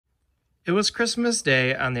It was Christmas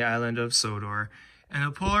Day on the island of Sodor, and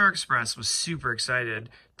the Polar Express was super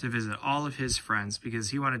excited to visit all of his friends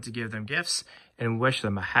because he wanted to give them gifts and wish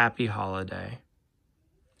them a happy holiday.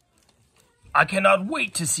 I cannot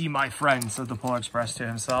wait to see my friends, said the Polar Express to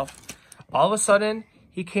himself. All of a sudden,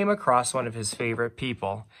 he came across one of his favorite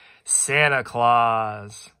people, Santa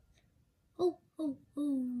Claus. Oh, oh,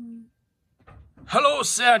 oh. Hello,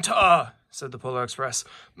 Santa, said the Polar Express.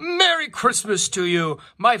 Merry Christmas to you,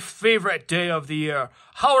 my favorite day of the year.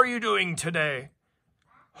 How are you doing today?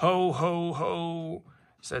 Ho, ho, ho,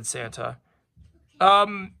 said Santa.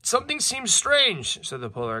 Something seems strange, said the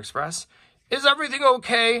Polar Express. Is everything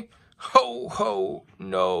okay? Ho, ho,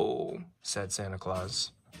 no, said Santa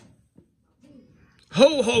Claus.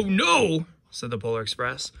 Ho, ho, no, said the Polar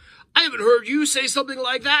Express. I haven't heard you say something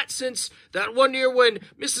like that since that one year when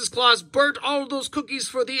Mrs. Claus burnt all those cookies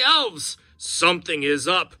for the elves. Something is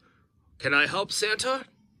up. Can I help, Santa?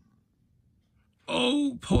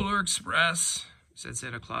 Oh, Polar Express, said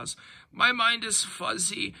Santa Claus. My mind is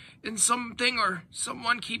fuzzy, and something or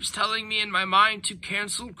someone keeps telling me in my mind to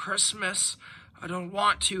cancel Christmas. I don't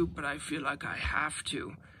want to, but I feel like I have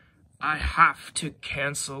to. I have to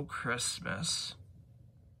cancel Christmas.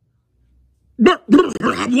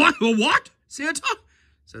 What? Santa?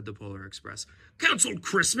 Said the Polar Express. Canceled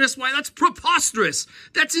Christmas? Why, that's preposterous.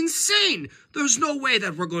 That's insane. There's no way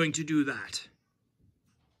that we're going to do that.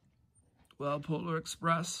 Well, Polar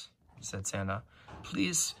Express, said Santa,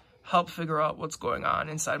 please help figure out what's going on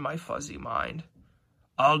inside my fuzzy mind.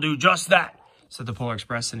 I'll do just that, said the Polar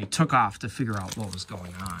Express, and he took off to figure out what was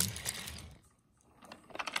going on.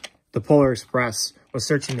 The Polar Express was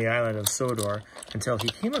searching the island of Sodor until he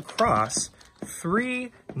came across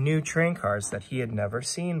 3 new train cars that he had never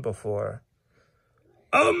seen before.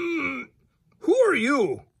 Who are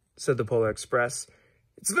you? Said the Polar Express.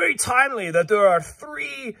 It's very timely that there are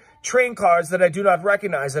 3 train cars that I do not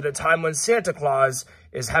recognize at a time when Santa Claus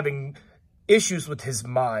is having issues with his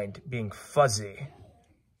mind being fuzzy.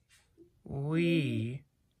 We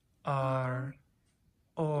are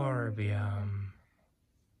Orbium.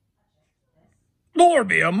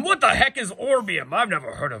 Orbium? What the heck is Orbium? I've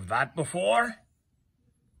never heard of that before.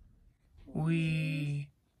 We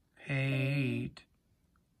hate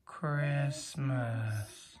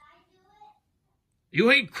Christmas. You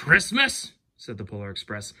hate Christmas? Said the Polar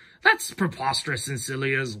Express. That's preposterous and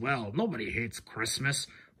silly as well. Nobody hates Christmas.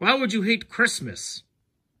 Why would you hate Christmas?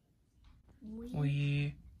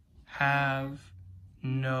 We have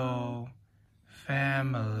no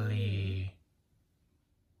family.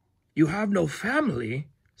 You have no family?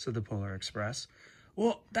 Said the Polar Express.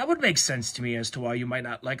 Well, that would make sense to me as to why you might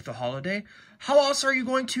not like the holiday. How else are you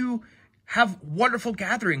going to have wonderful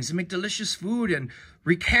gatherings and make delicious food and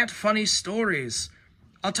recant funny stories?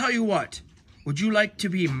 I'll tell you what. Would you like to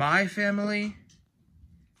be my family?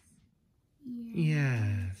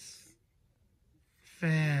 Yes.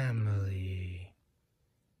 Family.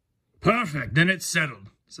 Perfect. Then it's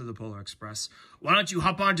settled, said the Polar Express. Why don't you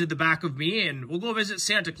hop onto the back of me and we'll go visit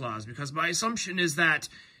Santa Claus, because my assumption is that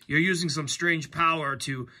you're using some strange power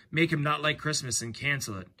to make him not like Christmas and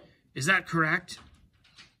cancel it. Is that correct?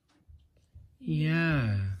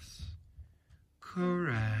 Yes.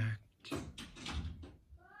 Correct.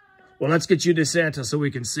 Well, let's get you to Santa so we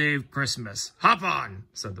can save Christmas. Hop on,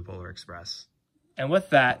 said the Polar Express. And with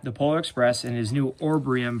that, the Polar Express and his new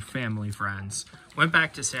Orbium family friends went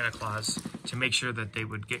back to Santa Claus to make sure that they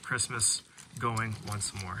would get Christmas going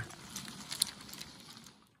once more.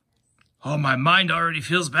 Oh, my mind already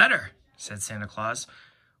feels better, said Santa Claus.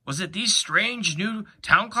 Was it these strange new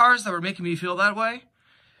town cars that were making me feel that way?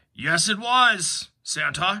 Yes, it was,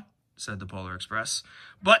 Santa, said the Polar Express.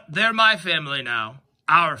 But they're my family now,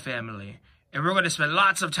 our family, and we're going to spend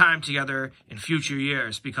lots of time together in future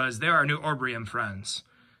years because they're our new Orbium friends.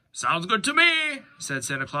 Sounds good to me, said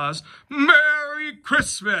Santa Claus. Merry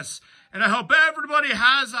Christmas, and I hope everybody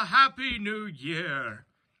has a happy new year.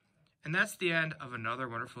 And that's the end of another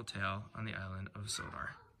wonderful tale on the island of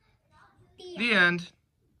Sodor. The end.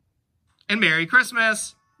 And Merry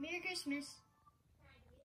Christmas. Merry Christmas.